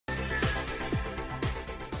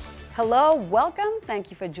Hello, welcome. Thank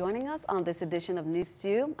you for joining us on this edition of News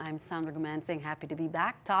 2. I'm Sandra Gumansing, happy to be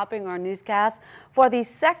back, topping our newscast for the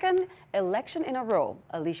second election in a row.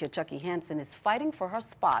 Alicia Chucky Hansen is fighting for her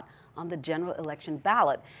spot on the general election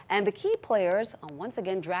ballot, and the key players are once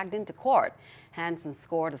again dragged into court. Hansen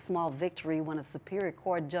scored a small victory when a Superior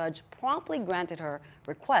Court judge promptly granted her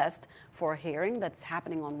request for a hearing that's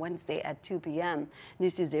happening on Wednesday at 2 p.m.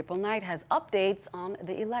 News 2's April Knight has updates on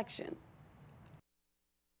the election.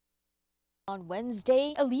 On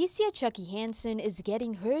Wednesday, Alicia Chucky Hansen is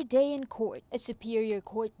getting her day in court. A Superior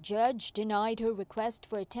Court judge denied her request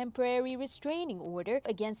for a temporary restraining order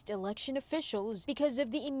against election officials because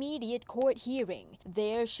of the immediate court hearing.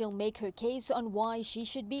 There, she'll make her case on why she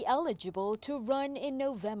should be eligible to run in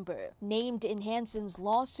November. Named in Hansen's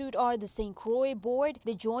lawsuit are the St. Croix Board,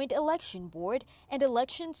 the Joint Election Board, and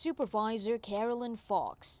Election Supervisor Carolyn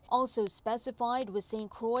Fox. Also specified was St.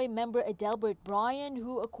 Croix member Adelbert Bryan,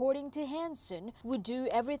 who, according to Hansen, would do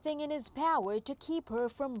everything in his power to keep her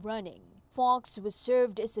from running. Fox was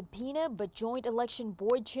served a subpoena, but Joint Election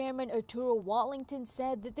Board Chairman Arturo Watlington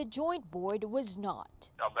said that the Joint Board was not.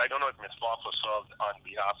 I don't know if Ms. Fox was served on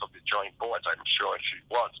behalf of the Joint Boards. I'm sure she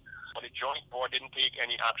was. But the Joint Board didn't take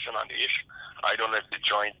any action on the issue. I don't know if the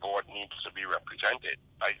Joint Board needs to be represented.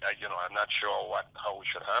 I'm not sure how we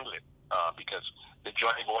should handle it because the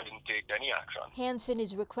Joint Board didn't take any action. Hansen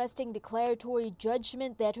is requesting declaratory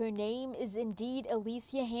judgment that her name is indeed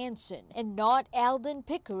Alicia Hansen and not Alden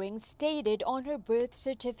Pickering stated on her birth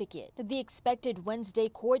certificate. The expected Wednesday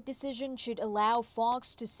court decision should allow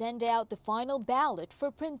Fox to send out the final ballot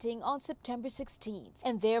for printing on September 16th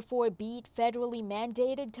and therefore beat federally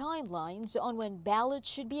mandated timelines on when ballots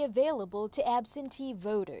should be available to absentee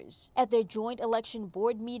voters. At their Joint Election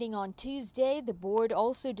Board meeting on Tuesday, the board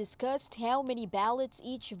also discussed how many ballots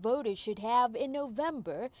each voter should have in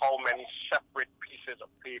November. How many separate pieces of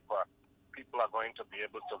paper people are going to be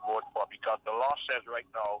able to vote for, because the law says right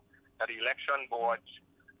now that the election boards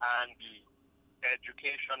and the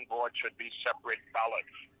education board should be separate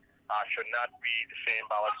ballots. Should not be the same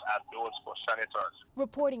ballots as those for senators.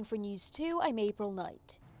 Reporting for News 2, I'm April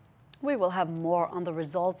Knight. We will have more on the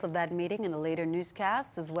results of that meeting in a later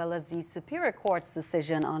newscast, as well as the Superior Court's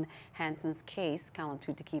decision on Hansen's case. Count on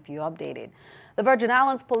 2 to keep you updated. The Virgin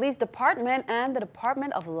Islands Police Department and the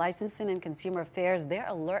Department of Licensing and Consumer Affairs, they're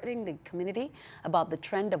alerting the community about the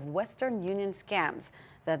trend of Western Union scams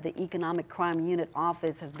that the Economic Crime Unit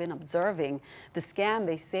Office has been observing. The scam,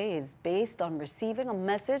 they say, is based on receiving a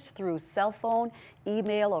message through cell phone,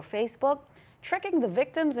 email, or Facebook, tricking the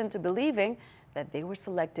victims into believing that they were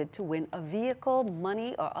selected to win a vehicle,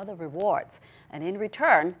 money, or other rewards. And in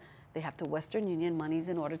return, they have to Western Union monies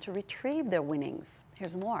in order to retrieve their winnings.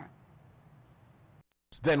 Here's more.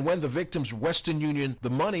 Then when the victims Western Union the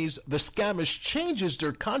monies, the scammers changes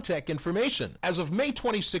their contact information. As of May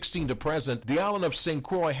 2016 to present, the island of St.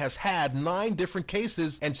 Croix has had 9 different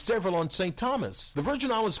cases and several on St. Thomas. The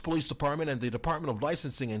Virgin Islands Police Department and the Department of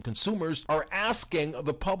Licensing and Consumers are asking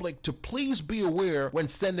the public to please be aware when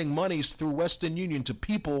sending monies through Western Union to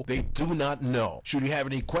people they do not know. Should you have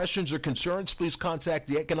any questions or concerns, please contact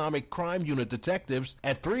the Economic Crime Unit detectives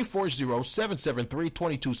at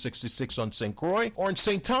 340-773-2266 on St. Croix or in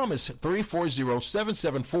St. Thomas,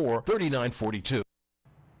 340-774-3942.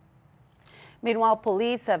 Meanwhile,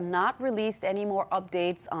 police have not released any more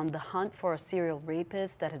updates on the hunt for a serial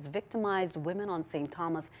rapist that has victimized women on St.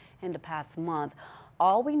 Thomas in the past month.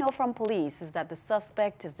 All we know from police is that the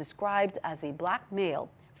suspect is described as a black male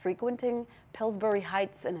frequenting Pillsbury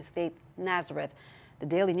Heights and Estate Nazareth. The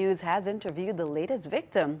Daily News has interviewed the latest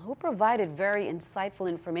victim, who provided very insightful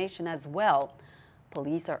information as well.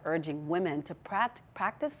 Police are urging women to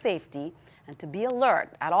practice safety and to be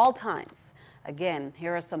alert at all times. Again,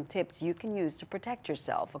 here are some tips you can use to protect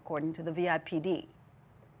yourself, according to the VIPD.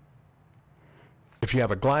 If you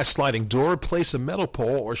have a glass sliding door, place a metal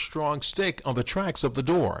pole or strong stick on the tracks of the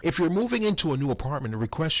door. If you're moving into a new apartment,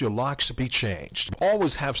 request your locks be changed.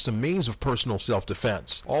 Always have some means of personal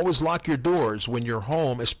self-defense. Always lock your doors when you're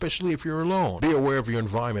home, especially if you're alone. Be aware of your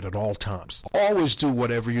environment at all times. Always do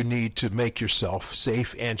whatever you need to make yourself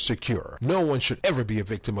safe and secure. No one should ever be a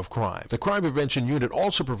victim of crime. The Crime Prevention Unit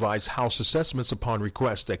also provides house assessments upon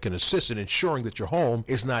request that can assist in ensuring that your home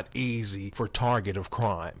is not easy for target of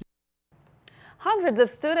crime. Hundreds of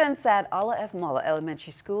students at Allah F. Mullah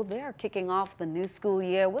Elementary School, they are kicking off the new school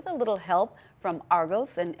year with a little help from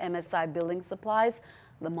Argos and MSI Building Supplies.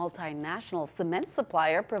 The multinational cement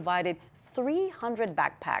supplier provided 300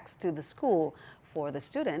 backpacks to the school for the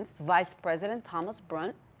students. Vice President Thomas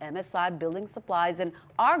Brunt, MSI Building Supplies, and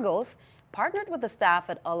Argos partnered with the staff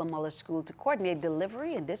at Allah Mullah School to coordinate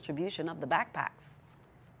delivery and distribution of the backpacks.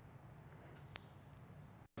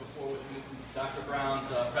 Dr. Brown's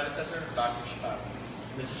predecessor,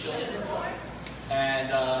 Mr. Schiller.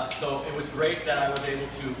 And so it was great that I was able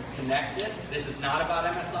to connect this. This is not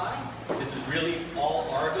about MSI. This is really all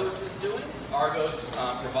Argos is doing. Argos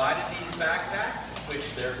provided these backpacks,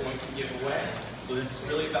 which they're going to give away. So this is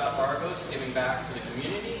really about Argos giving back to the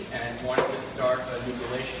community and wanting to start a new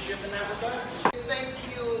relationship in that regard. Thank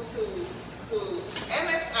you to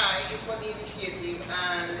MSI for the initiative,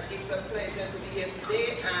 and it's a pleasure to be here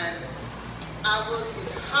today, and Argos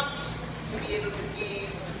is happy to be able to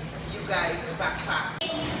give you guys a backpack.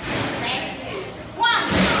 Thank you. 1,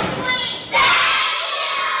 2, 3.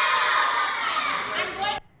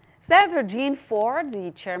 Senator Jean Ford,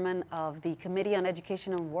 the chairman of the Committee on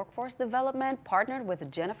Education and Workforce Development, partnered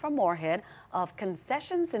with Jennifer Moorhead of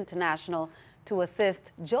Concessions International to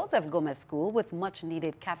assist Joseph Gomez School with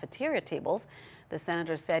much-needed cafeteria tables. The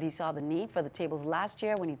senator said he saw the need for the tables last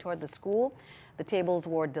year when he toured the school. The tables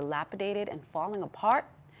were dilapidated and falling apart.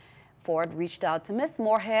 Ford reached out to Ms.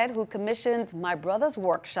 Moorhead, who commissioned My Brother's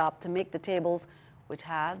Workshop to make the tables, which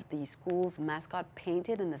have the school's mascot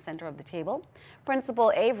painted in the center of the table.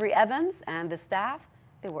 Principal Avery Evans and the staff,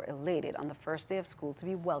 they were elated on the first day of school to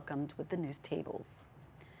be welcomed with the new tables.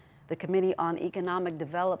 The Committee on Economic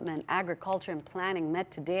Development, Agriculture, and Planning met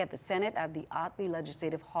today at the Senate at the Otley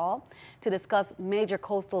Legislative Hall to discuss major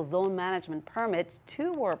coastal zone management permits.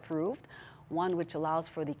 2 were approved, one which allows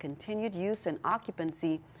for the continued use and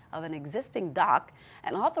occupancy of an existing dock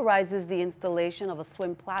and authorizes the installation of a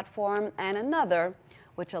swim platform, and another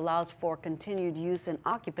which allows for continued use and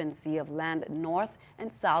occupancy of land north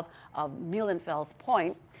and south of Muhlenfels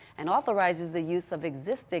Point and authorizes the use of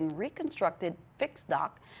existing reconstructed fixed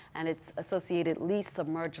dock and its associated leased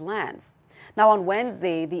submerged lands. Now on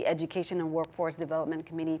Wednesday, the Education and Workforce Development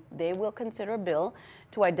Committee, they will consider a bill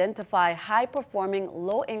to identify high-performing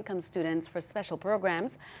low-income students for special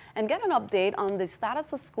programs and get an update on the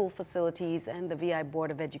status of school facilities and the VI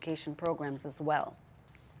Board of Education programs as well.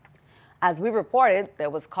 As we reported, there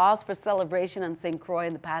was cause for celebration on St. Croix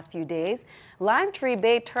in the past few days. Lime Tree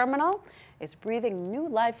Bay Terminal is breathing new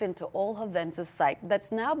life into Old Havenza's site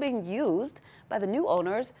that's now being used by the new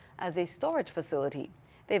owners as a storage facility.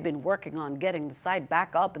 They've been working on getting the site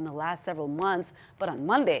back up in the last several months, but on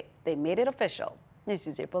Monday, they made it official.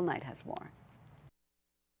 NEWS2's April Knight has more.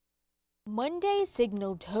 Monday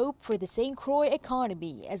signaled hope for the St. Croix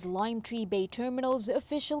economy as Lime Tree Bay Terminals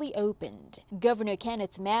officially opened. Governor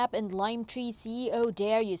Kenneth Mapp and Lime Tree CEO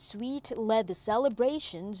Darius Sweet led the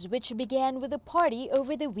celebrations, which began with a party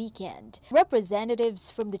over the weekend.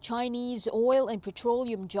 Representatives from the Chinese oil and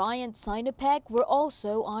petroleum giant Sinopec were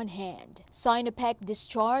also on hand. Sinopec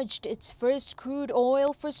discharged its first crude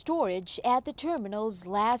oil for storage at the terminals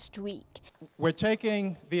last week. We're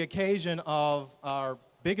taking the occasion of our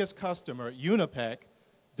biggest customer, Unipec,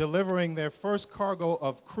 delivering their first cargo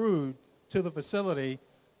of crude to the facility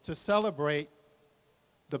to celebrate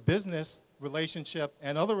the business relationship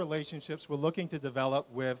and other relationships we're looking to develop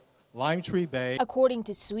with Lime Tree Bay. According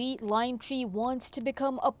to Sweet, Lime Tree wants to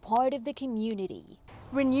become a part of the community.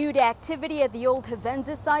 Renewed activity at the Old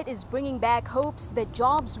Havenza site is bringing back hopes that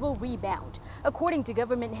jobs will rebound. According to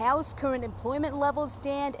Government House, current employment levels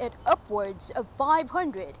stand at upwards of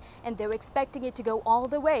 500, and they're expecting it to go all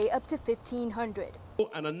the way up to 1,500.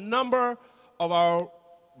 And a number of our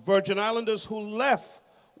Virgin Islanders who left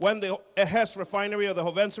when the Hess refinery or the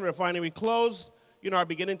Havenza refinery closed, are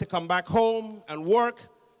beginning to come back home and work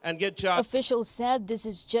and get jobs. Officials said this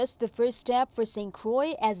is just the first step for St.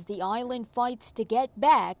 Croix as the island fights to get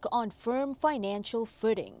back on firm financial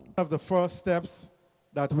footing. One of the first steps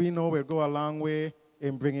that we know will go a long way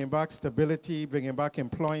in bringing back stability, bringing back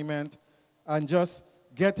employment, and just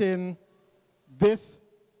getting this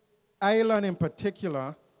island in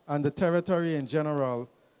particular and the territory in general,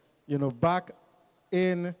 back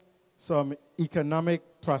in some economic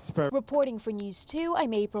prosperity. Reporting for NEWS2,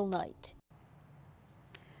 I'm April Knight.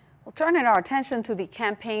 Well, turning our attention to the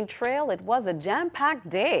campaign trail, it was a jam-packed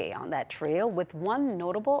day on that trail with one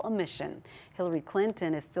notable omission. Hillary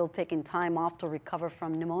Clinton is still taking time off to recover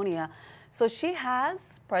from pneumonia, so she has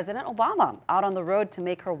President Obama out on the road to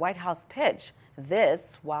make her White House pitch.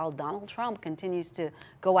 This while Donald Trump continues to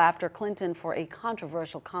go after Clinton for a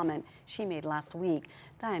controversial comment she made last week.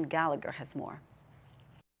 Diane Gallagher has more.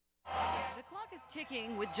 The clock is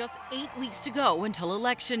ticking with just 8 weeks to go until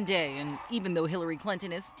Election Day, and even though Hillary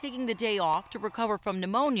Clinton is taking the day off to recover from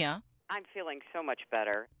pneumonia, I'm feeling so much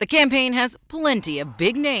better. The campaign has plenty of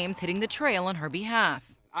big names hitting the trail on her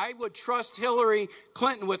behalf. I would trust Hillary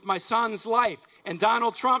Clinton with my son's life, and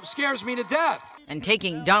Donald Trump scares me to death. And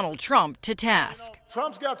taking Donald Trump to task.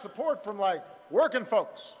 Trump's got support from, working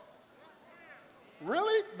folks.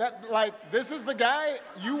 Really? This is the guy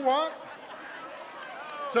you want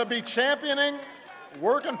to be championing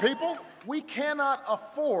working people? We cannot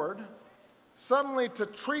afford suddenly to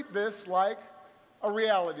treat this like a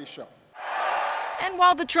reality show. And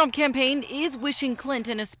while the Trump campaign is wishing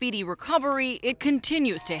Clinton a speedy recovery, it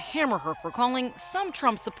continues to hammer her for calling some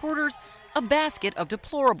Trump supporters a basket of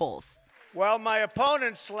deplorables. While my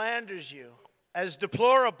opponent slanders you as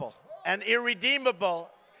deplorable and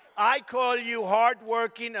irredeemable, I call you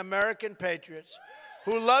hardworking American patriots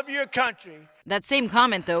who love your country. That same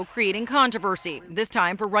comment, though, creating controversy, this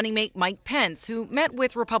time for running mate Mike Pence, who met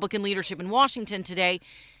with Republican leadership in Washington today.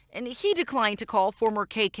 And he declined to call former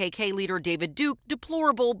KKK leader David Duke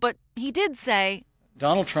deplorable, but he did say,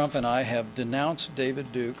 Donald Trump and I have denounced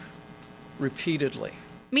David Duke repeatedly.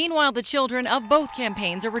 Meanwhile, the children of both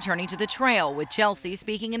campaigns are returning to the trail, with Chelsea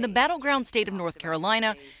speaking in the battleground state of North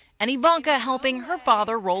Carolina and Ivanka helping her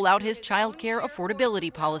father roll out his child care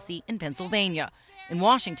affordability policy in Pennsylvania. In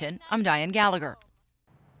Washington, I'm Diane Gallagher.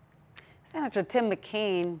 Senator Tim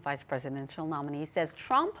McCain, vice presidential nominee, says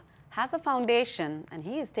Trump has a foundation and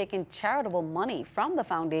he is taking charitable money from the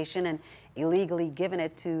foundation and illegally giving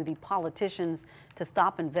it to the politicians to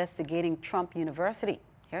stop investigating Trump University.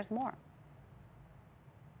 Here's more.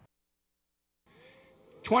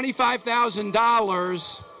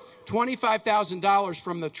 $25,000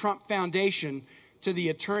 from the Trump Foundation to the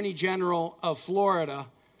Attorney General of Florida,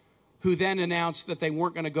 who then announced that they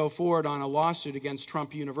weren't going to go forward on a lawsuit against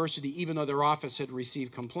Trump University, even though their office had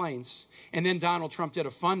received complaints. And then Donald Trump did a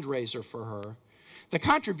fundraiser for her. The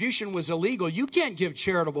contribution was illegal. You can't give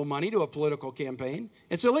charitable money to a political campaign.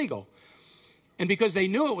 It's illegal. And because they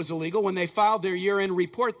knew it was illegal, when they filed their year-end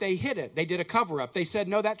report, they hid it. They did a cover-up. They said,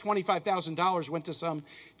 no, that $25,000 went to some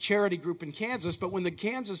charity group in Kansas. But when the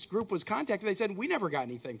Kansas group was contacted, they said, we never got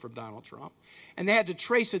anything from Donald Trump. And they had to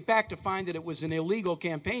trace it back to find that it was an illegal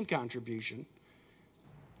campaign contribution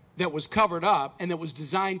that was covered up and that was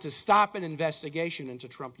designed to stop an investigation into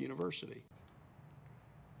Trump University.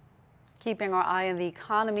 Keeping our eye on the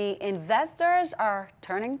economy, investors are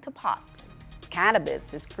turning to pot.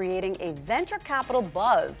 Cannabis is creating a venture capital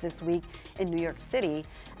buzz this week in New York City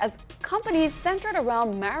as companies centered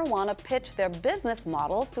around marijuana pitch their business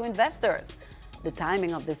models to investors. The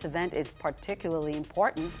timing of this event is particularly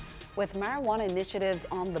important, with marijuana initiatives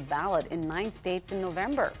on the ballot in 9 states in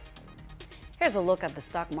November. Here's a look at the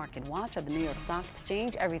stock market watch at the New York Stock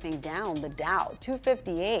Exchange. Everything down. The Dow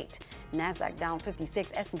 258, NASDAQ down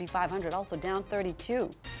 56, S&P 500 also down 32.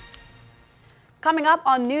 Coming up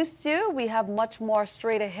on News 2, we have much more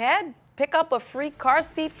straight ahead. Pick up a free car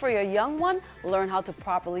seat for your young one, learn how to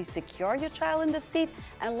properly secure your child in the seat,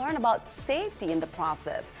 and learn about safety in the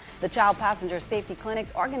process. The Child Passenger Safety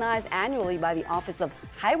Clinics, organized annually by the Office of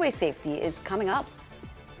Highway Safety, is coming up.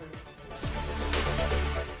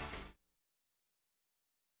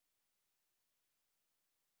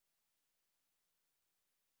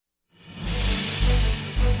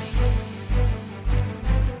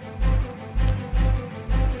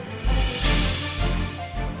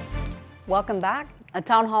 Welcome back. A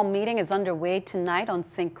town hall meeting is underway tonight on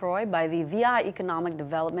St. Croix by the VI Economic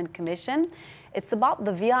Development Commission. It's about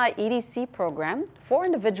the VI EDC program for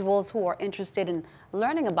individuals who are interested in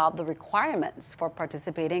learning about the requirements for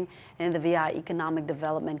participating in the VI Economic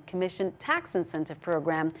Development Commission tax incentive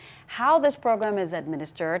program, how this program is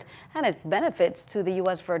administered, and its benefits to the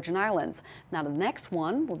U.S. Virgin Islands. Now, the next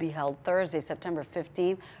one will be held Thursday, September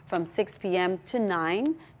 15th from 6 p.m. to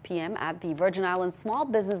 9 p.m. at the Virgin Islands Small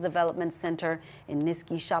Business Development Center in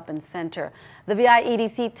Niski Shopping Center. The VI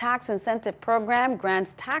EDC tax incentive program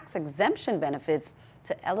grants tax exemption benefits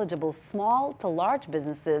to eligible small to large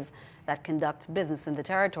businesses that conduct business in the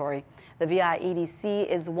territory. The VI EDC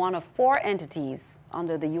is one of 4 entities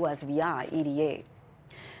under the U.S. VI EDA.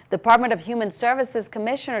 Department of Human Services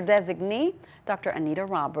Commissioner Designee Dr. Anita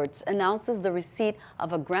Roberts announces the receipt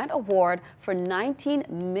of a grant award for $19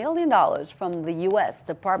 million from the U.S.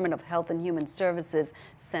 Department of Health and Human Services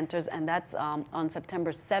Centers, and that's on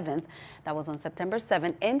September 7th. That was on September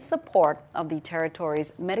 7th in support of the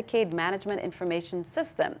territory's Medicaid Management Information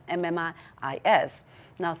System, MMIS.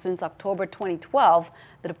 Now, since October 2012,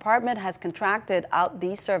 the department has contracted out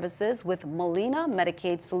these services with Molina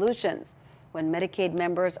Medicaid Solutions. When Medicaid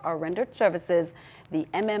members are rendered services, the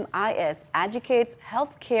MMIS adjudicates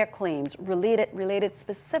health care claims related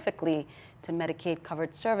specifically to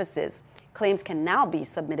Medicaid-covered services. Claims can now be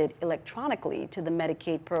submitted electronically to the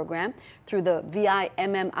Medicaid program through the VI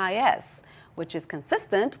MMIS, which is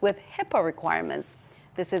consistent with HIPAA requirements.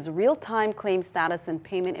 This is real-time claim status and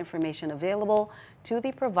payment information available to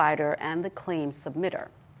the provider and the claim submitter.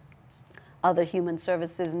 Other human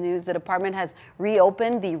services news: the department has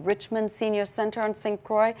reopened the Richmond Senior Center on St.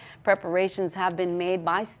 Croix. Preparations have been made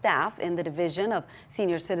by staff in the Division of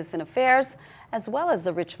Senior Citizen Affairs, as well as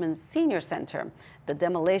the Richmond Senior Center. The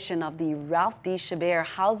demolition of the Ralph D. Chabert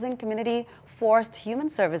housing community forced Human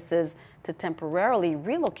Services to temporarily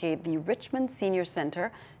relocate the Richmond Senior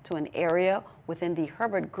Center to an area within the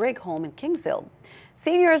Herbert Grigg home in Kingshill.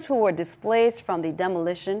 Seniors who were displaced from the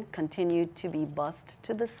demolition continued to be bused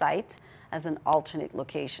to the site as an alternate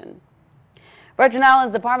location. Virgin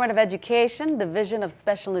Islands Department of Education Division of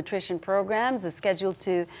Special Nutrition Programs is scheduled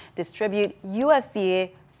to distribute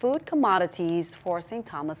USDA food commodities for St.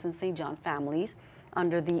 Thomas and St. John families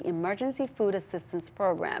under the Emergency Food Assistance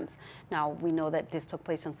Programs. Now, we know that this took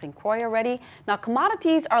place on St. Croix already. Now,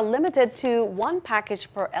 commodities are limited to 1 package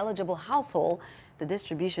per eligible household. The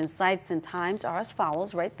distribution sites and times are as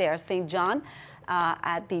follows right there. St. John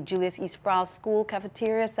at the Julius E. Sprouse School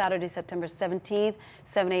cafeteria, Saturday, September 17th,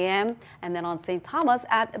 7 a.m. And then on St. Thomas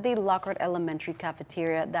at the Lockhart Elementary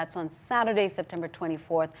cafeteria. That's on Saturday, September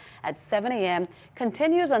 24th at 7 a.m.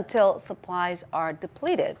 Continues until supplies are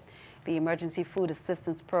depleted. The Emergency Food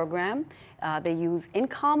Assistance Program, they use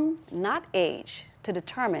income, not age, to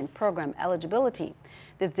determine program eligibility.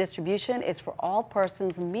 This distribution is for all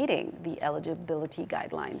persons meeting the eligibility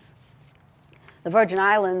guidelines. The Virgin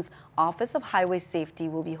Islands Office of Highway Safety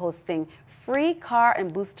will be hosting free car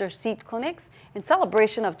and booster seat clinics in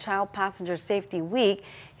celebration of Child Passenger Safety Week.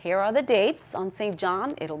 Here are the dates. On St.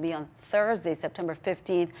 John, it'll be on Thursday, September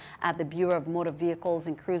 15th at the Bureau of Motor Vehicles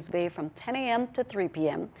in Cruz Bay from 10 a.m. to 3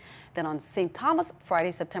 p.m. Then on St. Thomas,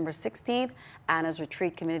 Friday, September 16th, Anna's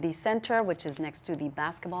Retreat Community Center, which is next to the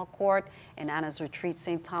basketball court in Anna's Retreat,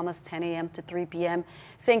 St. Thomas, 10 a.m. to 3 p.m.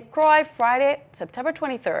 St. Croix, Friday, September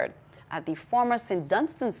 23rd at the former St.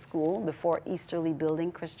 Dunstan School before Easterly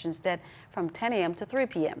Building, Christiansted, from 10 a.m. to 3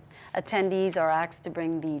 p.m. Attendees are asked to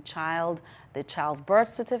bring the child's birth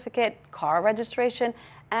certificate, car registration,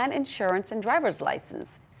 and insurance and driver's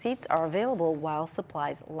license. Seats are available while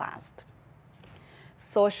supplies last.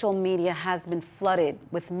 Social media has been flooded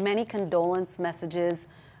with many condolence messages,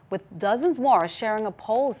 with dozens more sharing a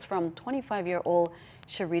post from 25-year-old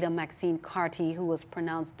Sharita Maxine Carty, who was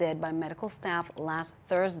pronounced dead by medical staff last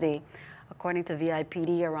Thursday. According to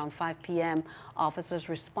VIPD, around 5 p.m., officers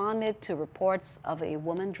responded to reports of a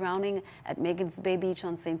woman drowning at Megan's Bay Beach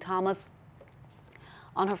on St. Thomas.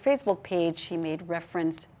 On her Facebook page, she made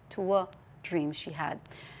reference to a dream she had.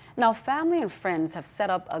 Now, family and friends have set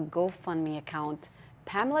up a GoFundMe account.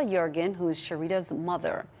 Pamela Jurgen, who is Sharita's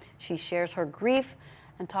mother, she shares her grief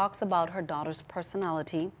and talks about her daughter's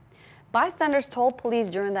personality. Bystanders told police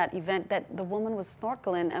during that event that the woman was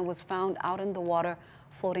snorkeling and was found out in the water,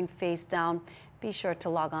 floating face down. Be sure to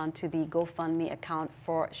log on to the GoFundMe account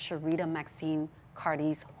for Sharita Maxine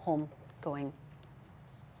Carty's homegoing.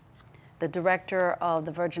 The director of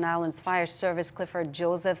the Virgin Islands Fire Service, Clifford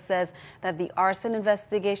Joseph, says that the arson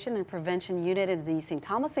investigation and prevention unit in the St.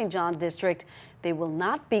 Thomas St. John district, they will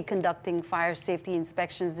not be conducting fire safety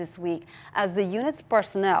inspections this week, as the unit's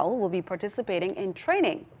personnel will be participating in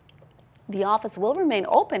training. The office will remain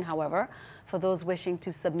open, however, for those wishing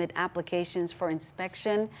to submit applications for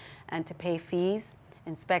inspection and to pay fees.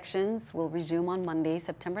 Inspections will resume on Monday,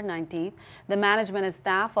 September 19th. The management and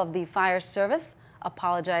staff of the fire service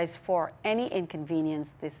apologize for any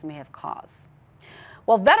inconvenience this may have caused.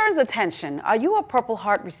 Well, veterans, attention. Are you a Purple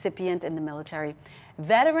Heart recipient in the military?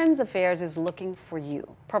 Veterans Affairs is looking for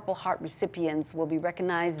you. Purple Heart recipients will be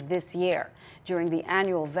recognized this year during the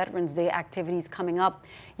annual Veterans Day activities coming up.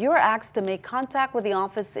 You are asked to make contact with the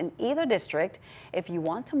office in either district. If you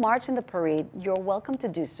want to march in the parade, you're welcome to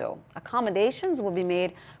do so. Accommodations will be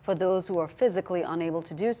made for those who are physically unable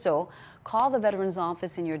to do so. Call the Veterans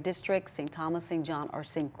Office in your district, St. Thomas, St. John, or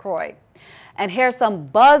St. Croix. And here's some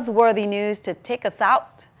buzzworthy news to take us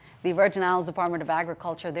out. The Virgin Islands Department of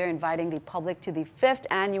Agriculture, they're inviting the public to the 5th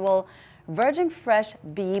annual Virgin Fresh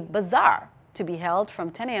Bee Bazaar to be held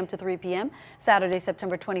from 10 a.m. to 3 p.m. Saturday,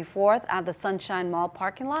 September 24th at the Sunshine Mall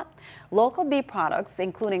parking lot. Local bee products,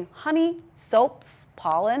 including honey, soaps,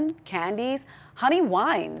 pollen, candies, honey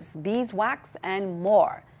wines, beeswax, and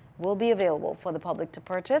more, will be available for the public to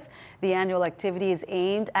purchase. The annual activity is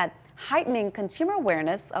aimed at heightening consumer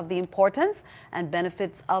awareness of the importance and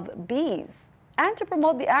benefits of bees, and to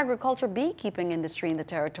promote the agriculture beekeeping industry in the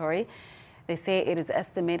territory. They say it is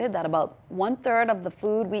estimated that about 1/3 of the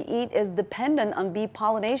food we eat is dependent on bee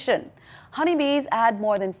pollination. Honeybees add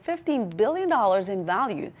more than $15 billion in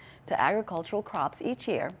value to agricultural crops each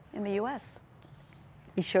year in the U.S.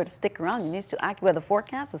 Be sure to stick around. News to AccuWeather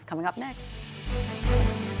forecast is coming up next.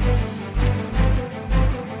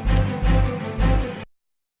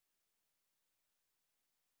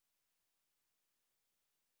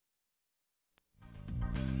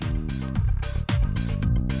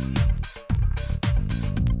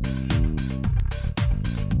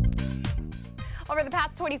 over the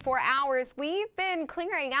past 24 hours, we've been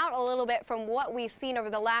clearing out a little bit from what we've seen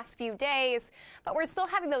over the last few days, but we're still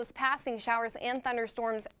having those passing showers and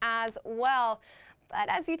thunderstorms as well. But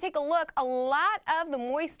as you take a look, a lot of the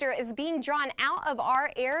moisture is being drawn out of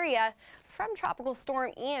our area from Tropical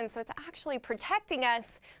Storm Ian, so it's actually protecting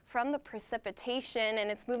us from the precipitation,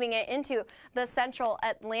 and it's moving it into the central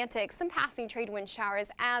Atlantic. Some passing trade wind showers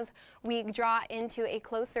as we draw into a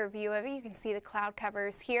closer view of it. You can see the cloud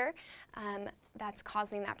covers here. That's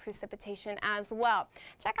causing that precipitation as well.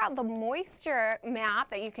 Check out the moisture map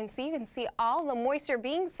that you can see. You can see all the moisture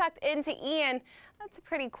being sucked into Ian. That's a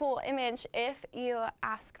pretty cool image if you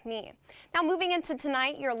ask me. Now moving into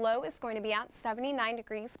tonight, your low is going to be at 79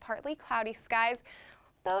 degrees, partly cloudy skies.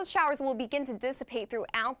 Those showers will begin to dissipate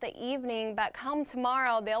throughout the evening, but come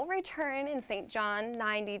tomorrow, they'll return in St. John,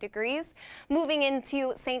 90 degrees. Moving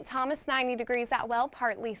into St. Thomas, 90 degrees as well,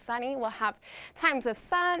 partly sunny. We'll have times of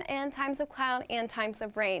sun and times of cloud and times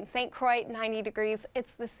of rain. St. Croix, 90 degrees.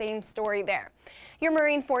 It's the same story there. Your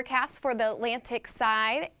marine forecast for the Atlantic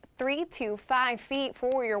side, 3 to 5 feet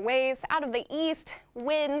for your waves. Out of the east,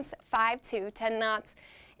 winds 5 to 10 knots.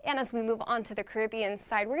 And as we move on to the Caribbean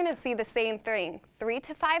side, we're going to see the same thing, 3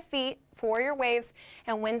 to 5 feet for your waves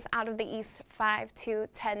and winds out of the east 5 to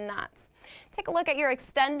 10 knots. Take a look at your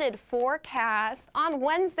extended forecast. On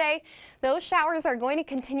Wednesday, those showers are going to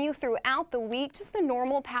continue throughout the week, just a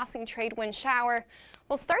normal passing trade wind shower.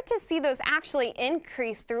 We'll start to see those actually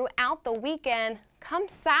increase throughout the weekend. Come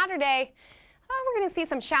Saturday, we're going to see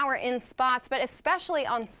some shower in spots, but especially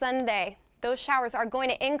on Sunday. Those showers are going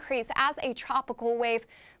to increase as a tropical wave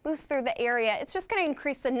moves through the area. It's just going to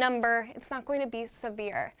increase the number. It's not going to be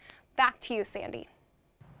severe. Back to you, Sandy.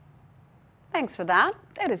 Thanks for that.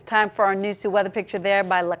 It is time for our News 2 weather picture there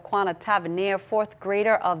by Laquana Tavernier, fourth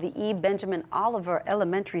grader of the E. Benjamin Oliver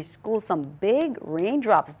Elementary School. Some big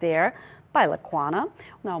raindrops there by Laquana.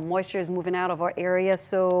 Now, moisture is moving out of our area,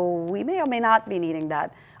 so we may or may not be needing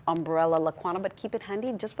that umbrella, Laquana, but keep it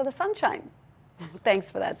handy just for the sunshine. Thanks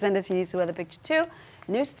for that. Send us your News 2 weather picture too.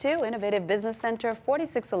 News 2 Innovative Business Center,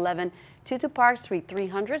 4611 Tutu Park Street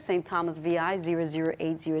 300, St. Thomas VI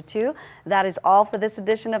 00802. That is all for this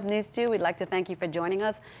edition of News 2. We'd like to thank you for joining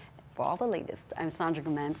us for all the latest. I'm Sandra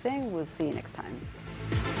Gamansing. We'll see you next time.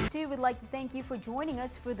 We'd like to thank you for joining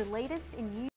us for the latest in news.